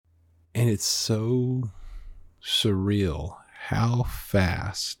And it's so surreal how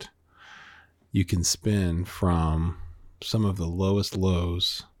fast you can spin from some of the lowest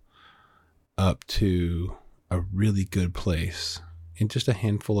lows up to a really good place in just a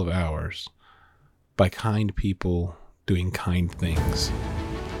handful of hours by kind people doing kind things.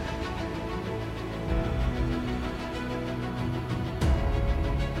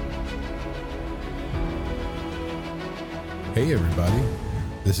 Hey everybody,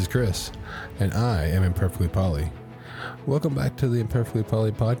 this is Chris, and I am Imperfectly Poly. Welcome back to the Imperfectly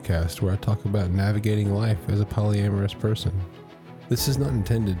Poly podcast, where I talk about navigating life as a polyamorous person. This is not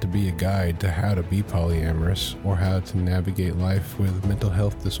intended to be a guide to how to be polyamorous or how to navigate life with mental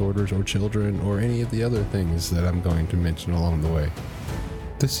health disorders or children or any of the other things that I'm going to mention along the way.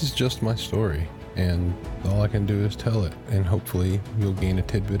 This is just my story, and all I can do is tell it, and hopefully you'll gain a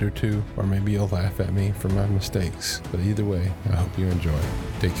tidbit or two, or maybe you'll laugh at me for my mistakes. But either way, I hope you enjoy.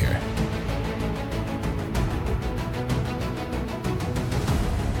 Take care.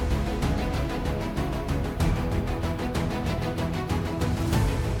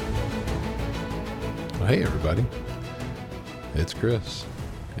 Well, hey everybody, it's Chris,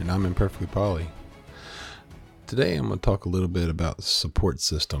 and I'm Imperfectly Poly. Today I'm going to talk a little bit about support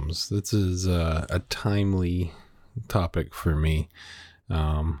systems. This is a timely topic for me,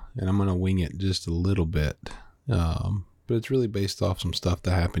 and I'm going to wing it just a little bit, but it's really based off some stuff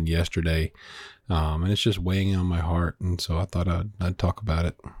that happened yesterday, and it's just weighing on my heart, and so I thought I'd talk about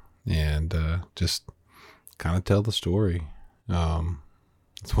it and just kind of tell the story.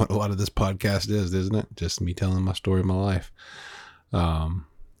 It's what a lot of this podcast is, isn't it? Just me telling my story of my life.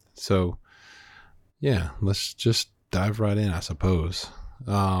 So yeah, let's just dive right in, I suppose.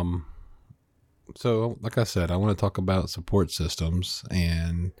 So like I said, I want to talk about support systems.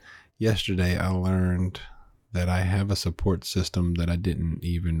 And yesterday I learned that I have a support system that I didn't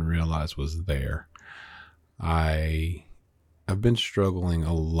even realize was there. I've been struggling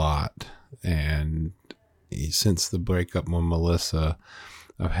a lot. And since the breakup with Melissa,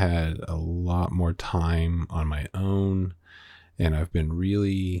 I've had a lot more time on my own, and I've been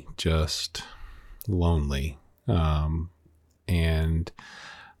really just lonely. And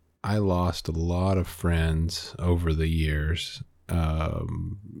I lost a lot of friends over the years,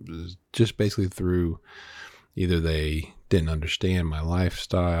 just basically through either they didn't understand my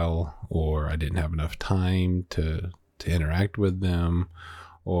lifestyle, or I didn't have enough time to interact with them,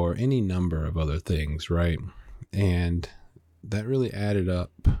 or any number of other things, right? And that really added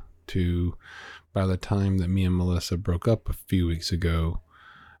up to, by the time that me and Melissa broke up a few weeks ago,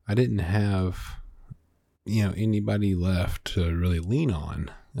 I didn't have, anybody left to really lean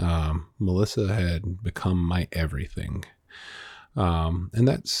on. Melissa had become my everything. And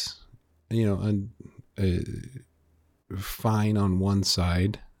that's, fine on one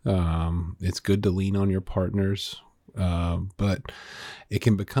side. It's good to lean on your partners, but it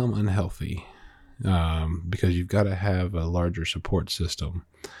can become unhealthy. Because you've got to have a larger support system.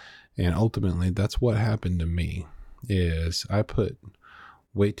 And ultimately, that's what happened to me, is I put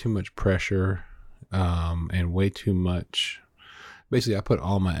way too much pressure, and way too much, basically I put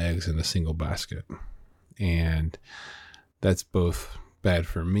all my eggs in a single basket. And that's both bad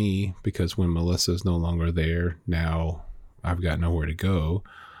for me, because when Melissa's no longer there, now I've got nowhere to go.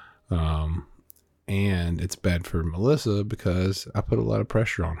 And it's bad for Melissa because I put a lot of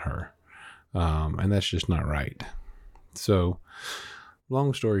pressure on her. And that's just not right. So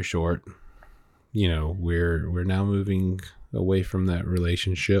long story short, we're now moving away from that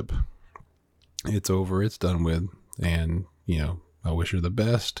relationship. It's over, it's done with. And, I wish her the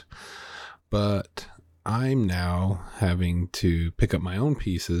best, but I'm now having to pick up my own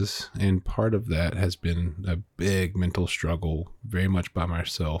pieces. And part of that has been a big mental struggle, very much by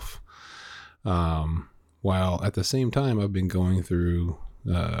myself. While at the same time, I've been going through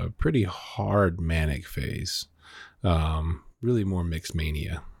a pretty hard manic phase, really more mixed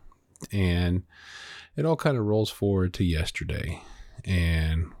mania. And it all kind of rolls forward to yesterday.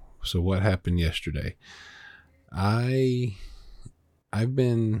 And so what happened yesterday? I've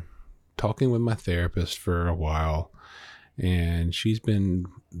been talking with my therapist for a while, and she's been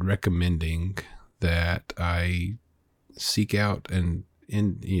recommending that I seek out a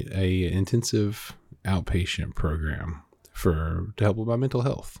intensive outpatient program to help with my mental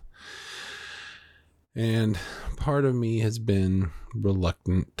health. And part of me has been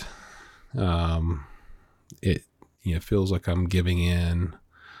reluctant. It feels like I'm giving in.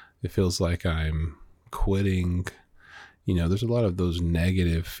 It feels like I'm quitting. There's a lot of those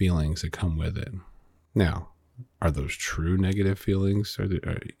negative feelings that come with it. Now, are those true negative feelings?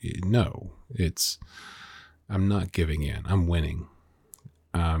 No, I'm not giving in. I'm winning.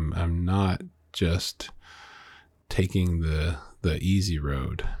 I'm not just taking the easy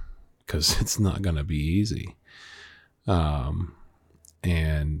road, because it's not going to be easy. And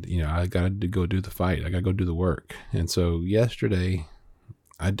I got to go do the fight. I got to go do the work. And so yesterday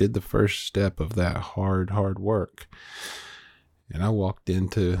I did the first step of that hard work. And I walked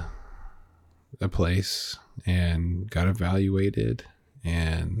into a place and got evaluated,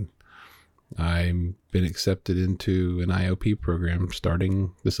 and I've been accepted into an IOP program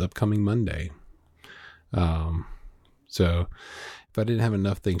starting this upcoming Monday. So if I didn't have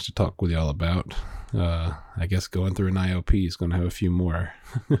enough things to talk with y'all about, I guess going through an IOP is going to have a few more.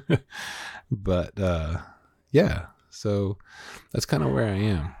 But yeah, so that's kind of where I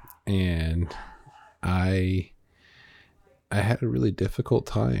am. And I had a really difficult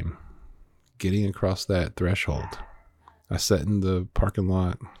time getting across that threshold. I sat in the parking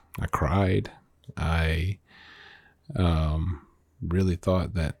lot. I cried. I really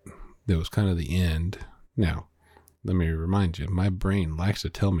thought that was kind of the end. Now, let me remind you, my brain likes to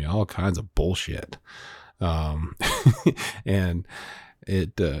tell me all kinds of bullshit. And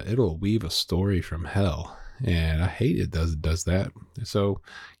it'll weave a story from hell. And I hate it does that. So,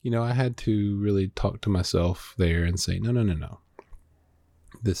 I had to really talk to myself there and say, no.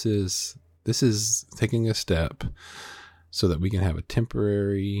 This is taking a step so that we can have a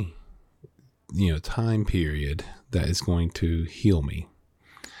temporary, time period that is going to heal me,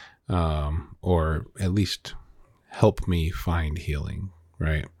 or at least help me find healing.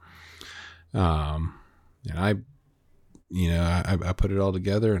 Right. And I put it all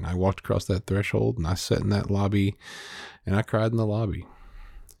together, and I walked across that threshold, and I sat in that lobby, and I cried in the lobby.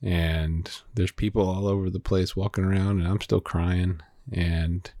 And there's people all over the place walking around, and I'm still crying,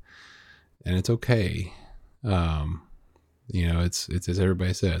 and it's okay. It's as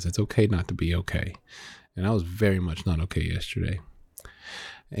everybody says, it's okay not to be okay. And I was very much not okay yesterday.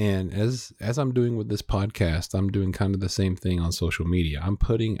 And as I'm doing with this podcast, I'm doing kind of the same thing on social media. I'm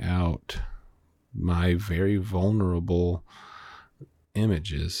putting out my very vulnerable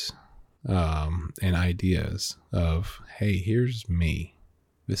images and ideas of, hey, here's me.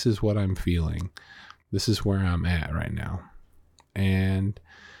 This is what I'm feeling. This is where I'm at right now. And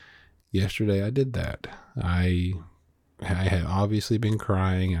yesterday I did that. I had obviously been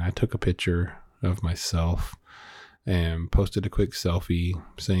crying, and I took a picture of myself and posted a quick selfie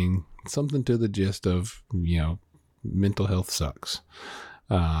saying something to the gist of, mental health sucks.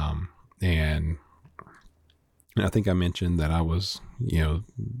 And I think I mentioned that I was,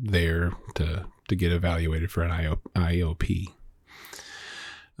 there to get evaluated for an IOP.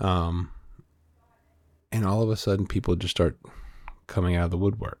 And all of a sudden people just start coming out of the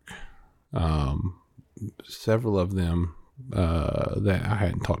woodwork. Several of them that I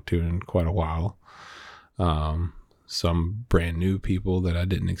hadn't talked to in quite a while. Some brand new people that I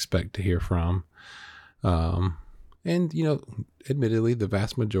didn't expect to hear from. And, admittedly, the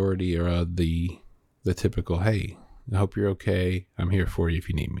vast majority are the typical, hey, I hope you're okay. I'm here for you if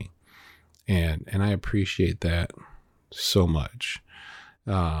you need me. And I appreciate that so much.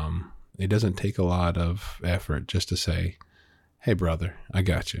 It doesn't take a lot of effort just to say, hey, brother, I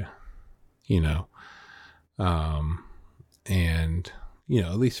got you, and,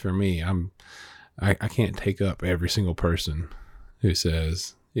 at least for me, I can't take up every single person who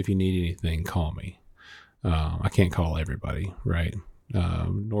says, if you need anything, call me. I can't call everybody, right?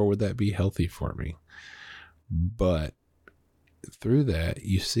 Nor would that be healthy for me. But through that,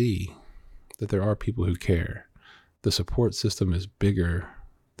 you see that there are people who care. The support system is bigger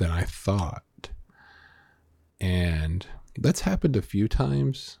than I thought. And that's happened a few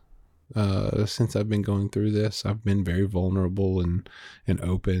times since I've been going through this. I've been very vulnerable and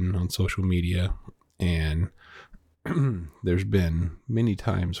open on social media. And there's been many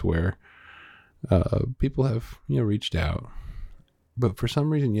times where people have, reached out. But for some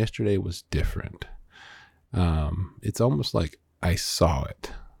reason, yesterday was different. It's almost like I saw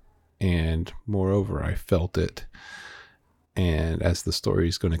it. And moreover, I felt it. And as the story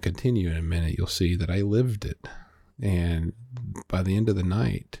is going to continue in a minute, you'll see that I lived it. And by the end of the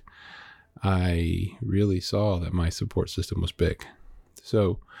night, I really saw that my support system was big.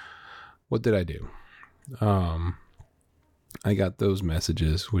 So what did I do? I got those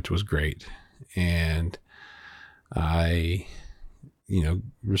messages, which was great. And I,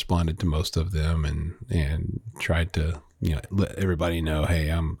 responded to most of them and tried to, let everybody know, hey,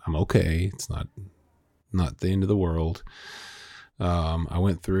 I'm okay. It's not the end of the world. I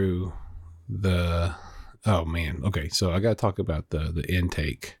went through so I got to talk about the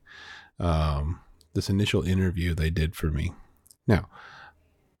intake. This initial interview they did for me. Now,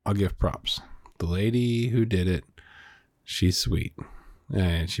 I'll give props. The lady who did it, she's sweet.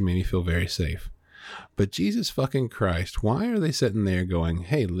 and she made me feel very safe. But Jesus fucking Christ, why are they sitting there going,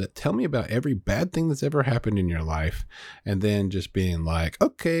 hey, tell me about every bad thing that's ever happened in your life, and then just being like,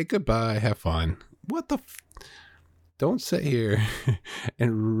 okay, goodbye, have fun. What the Don't sit here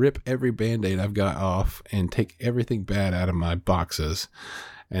and rip every Band-Aid I've got off and take everything bad out of my boxes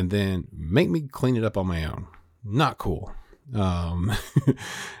and then make me clean it up on my own. Not cool. And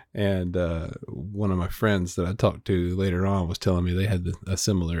one of my friends that I talked to later on was telling me they had a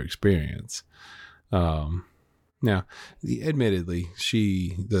similar experience. Now, admittedly,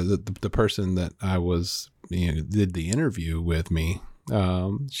 the person that I was, did the interview with me,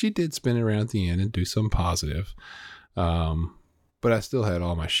 she did spin it around at the end and do some positive. But I still had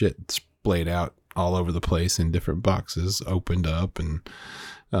all my shit splayed out all over the place in different boxes, opened up, and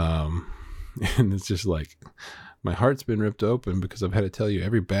it's just like my heart's been ripped open because I've had to tell you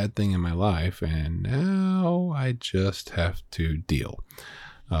every bad thing in my life, and now I just have to deal.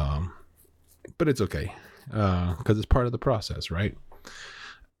 But it's okay, because it's part of the process, right?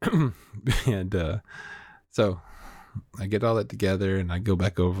 And so I get all that together, and I go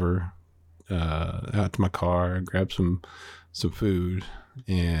back over out to my car, grab some food,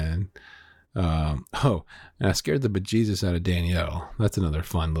 and I scared the bejesus out of Danielle. That's another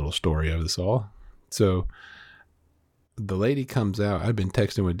fun little story of this all. So the lady comes out. I'd been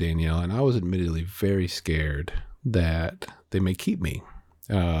texting with Danielle, and I was admittedly very scared that they may keep me.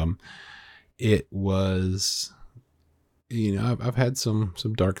 It was, I've had some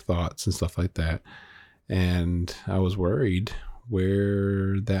dark thoughts and stuff like that, and I was worried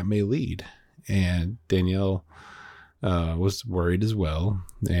where that may lead. And Danielle was worried as well,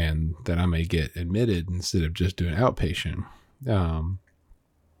 and that I may get admitted instead of just doing outpatient. And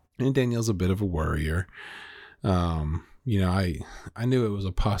Danielle's a bit of a worrier. I knew it was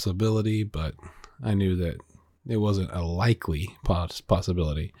a possibility, but I knew that it wasn't a likely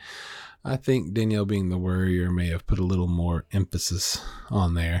possibility. I think Danielle, being the worrier, may have put a little more emphasis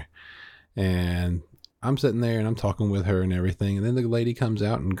on there. And I'm sitting there and I'm talking with her and everything. And then the lady comes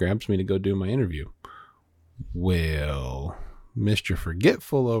out and grabs me to go do my interview. Well, Mr.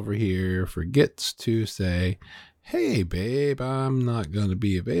 Forgetful over here forgets to say, hey, babe, I'm not going to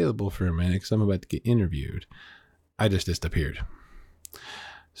be available for a minute because I'm about to get interviewed. I just disappeared.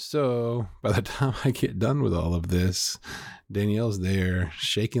 So by the time I get done with all of this, Danielle's there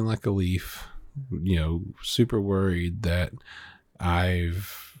shaking like a leaf, super worried that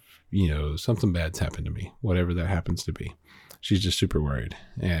something bad's happened to me, whatever that happens to be. She's just super worried.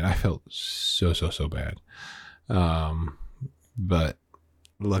 And I felt so bad. But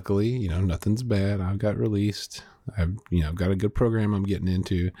luckily, nothing's bad. I got released. I've got a good program I'm getting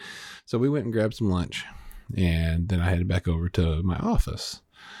into. So we went and grabbed some lunch, and then I headed back over to my office.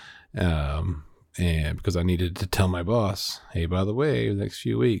 And because I needed to tell my boss, hey, by the way, the next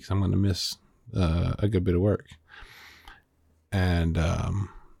few weeks, I'm going to miss a good bit of work. And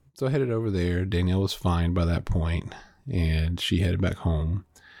so I headed over there. Danielle was fine by that point, and she headed back home.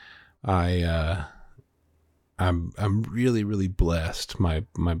 I'm really, really blessed. My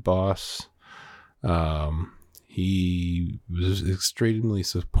boss, he was extremely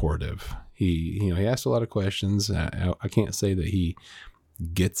supportive. He asked a lot of questions. I can't say that he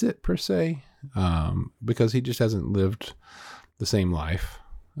gets it per se, because he just hasn't lived the same life.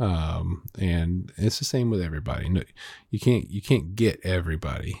 And it's the same with everybody. No, you can't get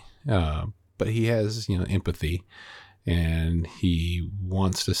everybody. But he has, empathy, and he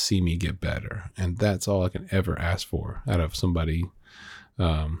wants to see me get better. And that's all I can ever ask for out of somebody,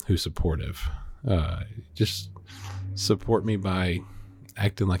 who's supportive. Just support me by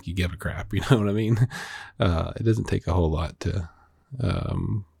acting like you give a crap. You know what I mean? It doesn't take a whole lot to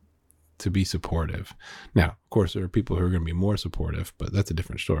be supportive. Now, of course, there are people who are going to be more supportive, but that's a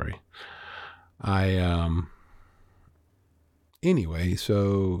different story. Anyway,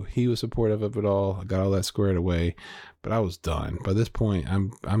 so he was supportive of it all. I got all that squared away, but I was done. By this point,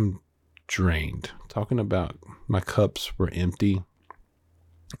 I'm drained. Talking about my cups were empty.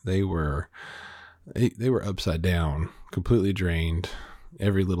 They were upside down, completely drained.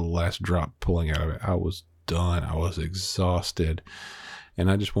 Every little last drop pulling out of it. I was done. I was exhausted, and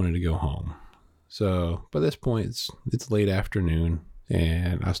I just wanted to go home. So by this point, it's late afternoon,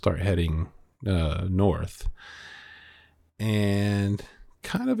 and I start heading north. And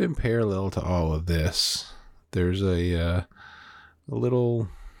kind of in parallel to all of this, there's a little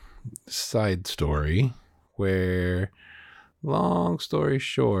side story where, long story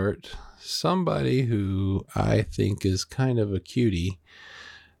short, somebody who I think is kind of a cutie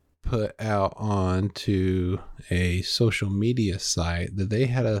put out onto a social media site that they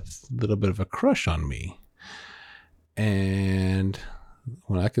had a little bit of a crush on me. And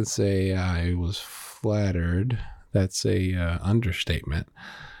when I can say I was flattered, that's a understatement.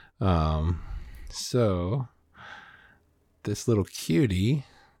 So this little cutie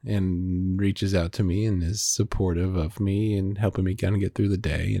and reaches out to me and is supportive of me and helping me kind of get through the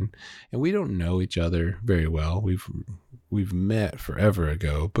day. And we don't know each other very well. We've met forever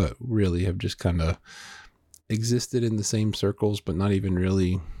ago, but really have just kind of existed in the same circles, but not even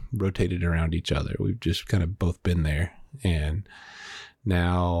really rotated around each other. We've just kind of both been there. And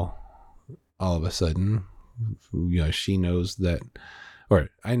now all of a sudden, she knows that, or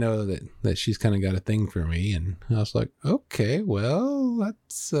I know that she's kind of got a thing for me. And I was like, okay, well,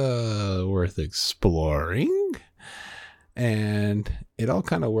 that's worth exploring. And it all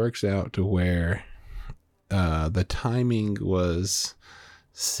kind of works out to where the timing was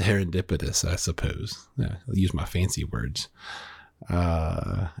serendipitous, I suppose. I'll use my fancy words.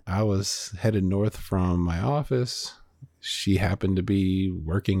 I was headed north from my office. She happened to be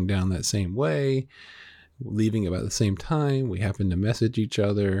working down that same way, leaving about the same time. We happened to message each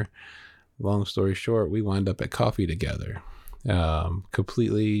other. Long story short, we wound up at coffee together,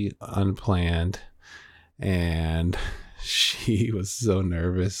 completely unplanned. And she was so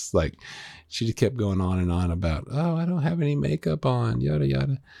nervous. Like, she just kept going on and on about, oh, I don't have any makeup on, yada,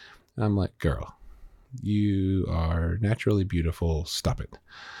 yada. And I'm like, girl, you are naturally beautiful. Stop it.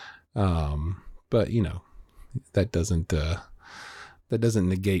 But that doesn't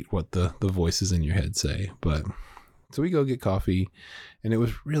negate what the voices in your head say. But so we go get coffee, and it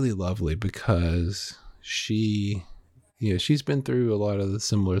was really lovely because she's been through a lot of the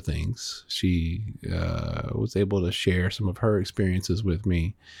similar things. She was able to share some of her experiences with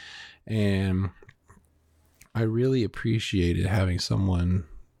me, and I really appreciated having someone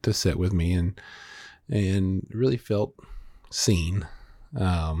to sit with me and really felt seen.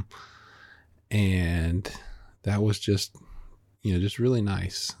 And that was just really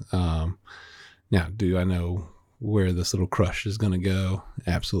nice. Now, do I know where this little crush is going to go?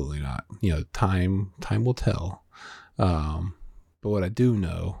 Absolutely not. Time will tell. But what I do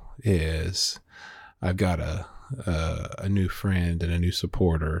know is I've got a new friend and a new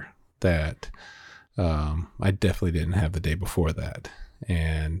supporter that I definitely didn't have the day before that.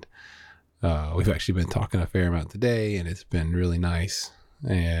 And we've actually been talking a fair amount today, and it's been really nice.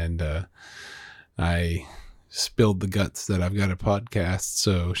 And I spilled the guts that I've got a podcast,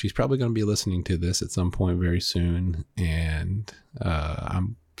 so she's probably going to be listening to this at some point very soon. And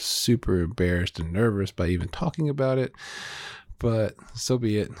I'm super embarrassed and nervous by even talking about it, but so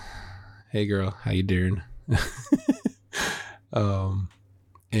be it. Hey girl, how you doing?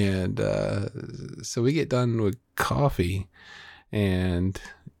 So we get done with coffee, and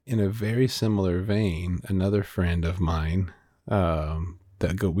in a very similar vein, another friend of mine,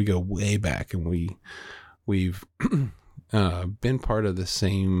 we go way back, and we've been part of the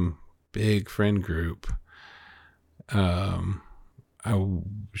same big friend group.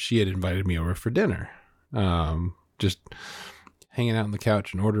 She had invited me over for dinner, just hanging out on the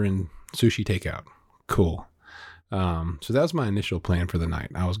couch and ordering sushi takeout. Cool. So that was my initial plan for the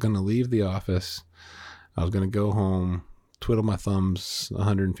night. I was going to leave the office. I was going to go home, twiddle my thumbs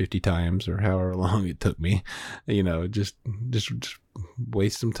 150 times or however long it took me, just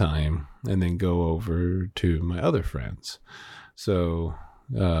waste some time and then go over to my other friends. So,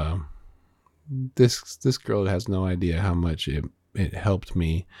 this girl has no idea how much it helped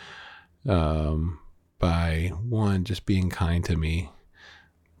me, by one, just being kind to me,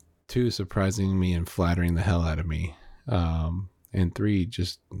 two, surprising me and flattering the hell out of me, and three,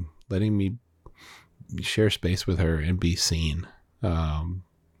 just letting me share space with her and be seen. I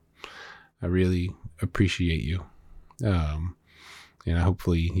really appreciate you. And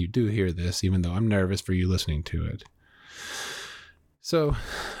hopefully you do hear this, even though I'm nervous for you listening to it. So,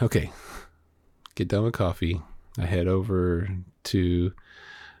 okay, get done with coffee. I head over to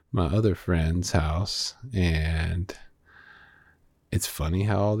my other friend's house, and it's funny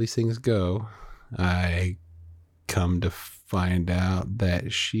how all these things go. I come to find out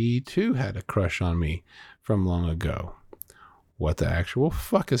that she too had a crush on me from long ago. What the actual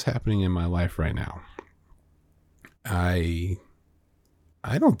fuck is happening in my life right now? I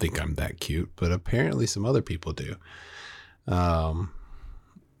don't think I'm that cute, but apparently some other people do.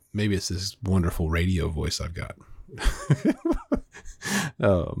 Maybe it's this wonderful radio voice I've got.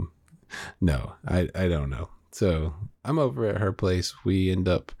 No, I don't know. So I'm over at her place. We end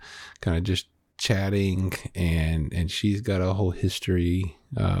up kind of just chatting, and she's got a whole history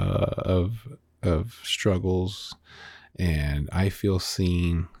of struggles, and I feel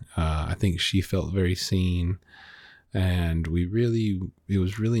seen. I think she felt very seen, and it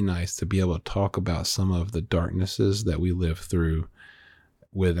was really nice to be able to talk about some of the darknesses that we live through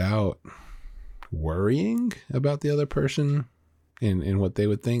without worrying about the other person and what they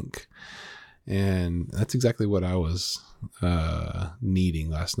would think. And that's exactly what I was needing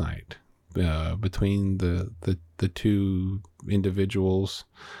last night. Between the two individuals,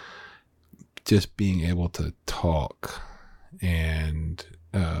 just being able to talk and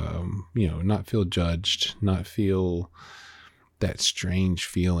not feel judged, not feel that strange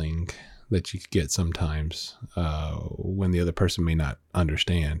feeling that you get sometimes when the other person may not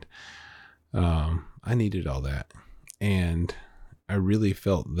understand. I needed all that, and I really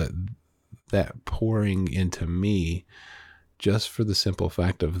felt that pouring into me just for the simple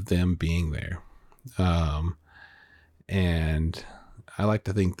fact of them being there. And I like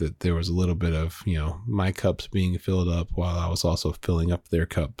to think that there was a little bit of, my cups being filled up while I was also filling up their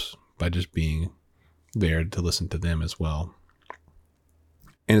cups by just being there to listen to them as well.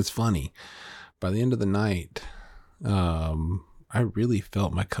 And it's funny, by the end of the night, I really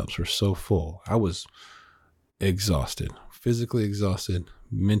felt my cups were so full. I was exhausted, physically exhausted,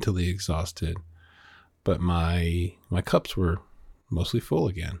 mentally exhausted, but my cups were mostly full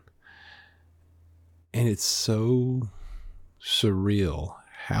again. And it's so surreal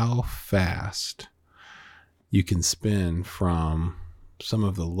how fast you can spin from some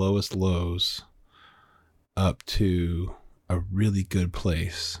of the lowest lows up to a really good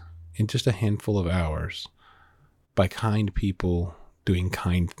place in just a handful of hours by kind people doing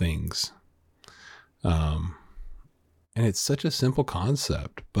kind things. And it's such a simple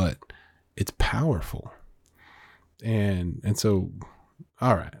concept, but it's powerful. And so,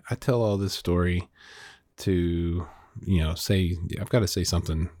 all right, I tell all this story to, say, I've got to say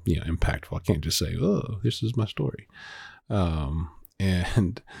something, impactful. I can't just say, oh, this is my story.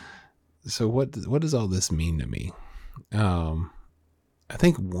 And so what does all this mean to me? I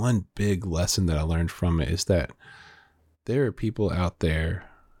think one big lesson that I learned from it is that there are people out there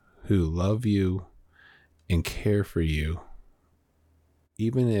who love you and care for you,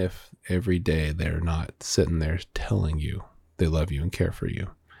 even if every day they're not sitting there telling you they love you and care for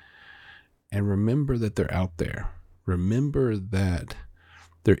you. And remember that they're out there. Remember that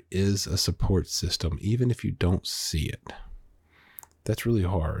there is a support system, even if you don't see it. That's really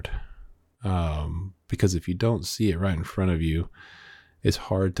hard. Because if you don't see it right in front of you, it's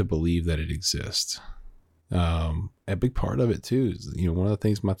hard to believe that it exists. A big part of it too is, one of the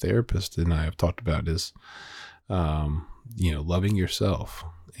things my therapist and I have talked about is, loving yourself.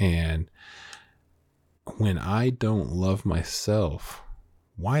 And when I don't love myself,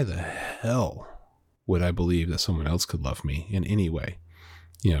 why the hell would I believe that someone else could love me in any way?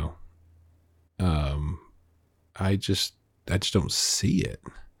 I just don't see it,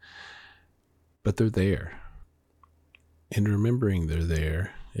 but they're there. And remembering they're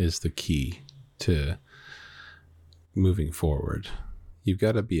there is the key to moving forward. You've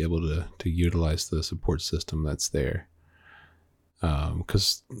got to be able to utilize the support system that's there.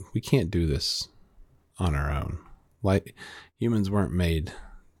 Because we can't do this on our own. Like, humans weren't made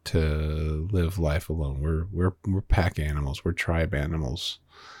to live life alone. We're pack animals. We're tribe animals.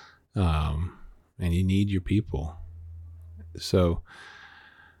 And you need your people. So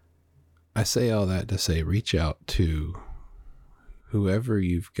I say all that to say, reach out to whoever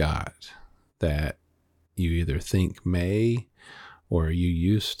you've got that you either think may or you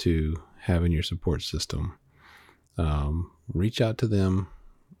used to have in your support system. Reach out to them.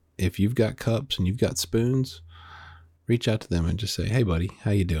 If you've got cups and you've got spoons, reach out to them and just say, hey buddy,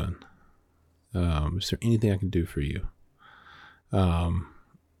 how you doing? Is there anything I can do for you?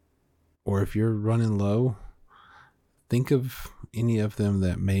 Or if you're running low, think of any of them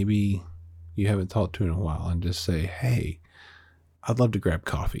that maybe you haven't talked to in a while and just say, hey, I'd love to grab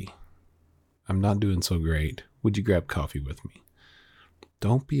coffee. I'm not doing so great. Would you grab coffee with me?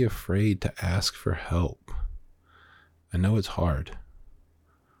 Don't be afraid to ask for help. I know it's hard.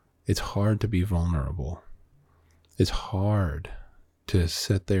 It's hard to be vulnerable. It's hard to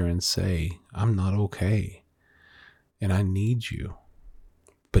sit there and say, I'm not okay and I need you,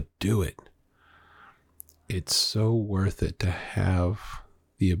 but do it. It's so worth it to have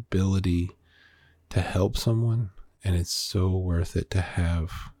the ability to help someone, and it's so worth it to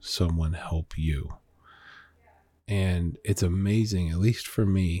have someone help you. And it's amazing, at least for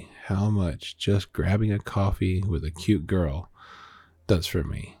me, how much just grabbing a coffee with a cute girl does for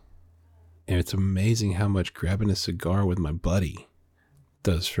me. And it's amazing how much grabbing a cigar with my buddy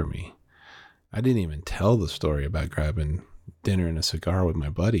does for me. I didn't even tell the story about grabbing dinner and a cigar with my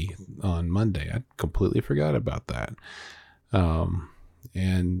buddy on Monday. I completely forgot about that.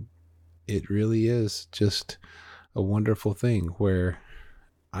 And it really is just a wonderful thing where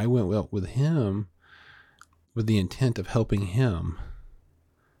I went out with him with the intent of helping him,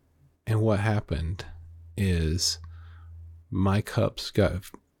 And what happened is my cups got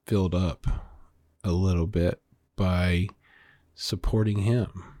filled up a little bit by supporting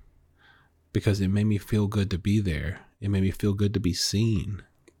him, because it made me feel good to be there. It made me feel good to be seen,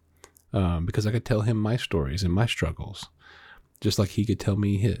 because I could tell him my stories and my struggles, just like he could tell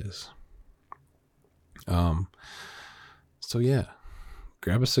me his. So yeah,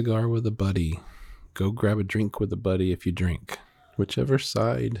 grab a cigar with a buddy. Go grab a drink with a buddy if you drink. Whichever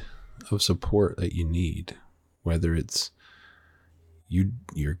side of support that you need, whether it's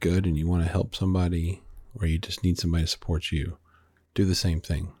you're good and you want to help somebody, or you just need somebody to support you, do the same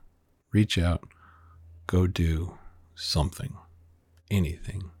thing. Reach out, go do something,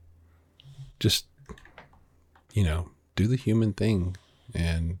 anything. Just, do the human thing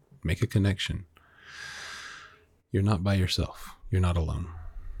and make a connection. You're not by yourself. You're not alone.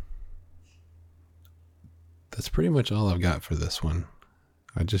 That's pretty much all I've got for this one.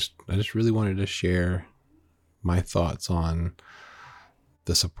 I just really wanted to share my thoughts on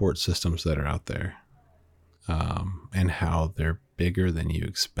the support systems that are out there, and how they're bigger than you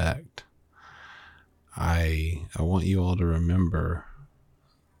expect. I want you all to remember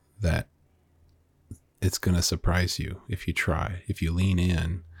that it's going to surprise you if you try. If you lean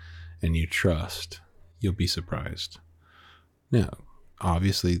in and you trust, you'll be surprised. Now,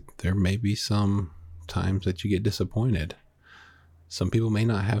 obviously, there may be some times that you get disappointed. Some people may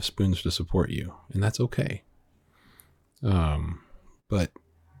not have spoons to support you, and that's okay. But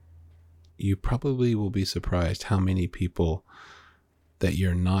you probably will be surprised how many people that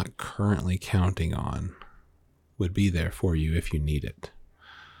you're not currently counting on would be there for you if you need it.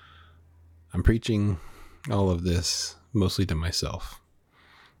 I'm preaching all of this mostly to myself,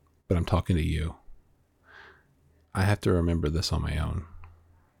 but I'm talking to you. I have to remember this on my own.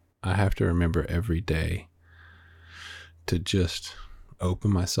 I have to remember every day to just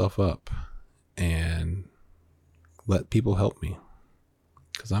open myself up and let people help me,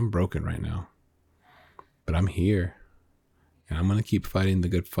 because I'm broken right now. But I'm here, and I'm going to keep fighting the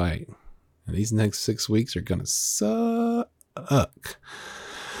good fight. And these next 6 weeks are going to suck.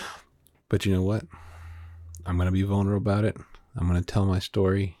 But you know what? I'm going to be vulnerable about it. I'm going to tell my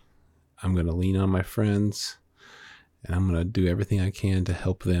story. I'm going to lean on my friends. And I'm going to do everything I can to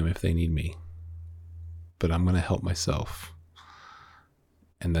help them if they need me. But I'm going to help myself.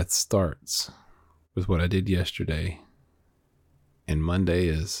 And that starts with what I did yesterday. And Monday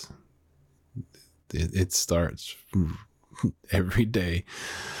it starts every day.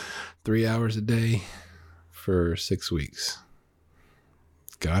 3 hours a day for 6 weeks.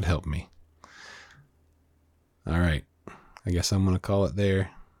 God help me. All right. I guess I'm going to call it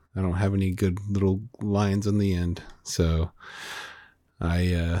there. I don't have any good little lines on the end. So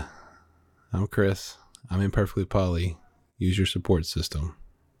I'm Chris. I'm Imperfectly Polly. Use your support system.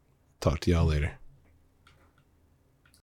 Talk to y'all later.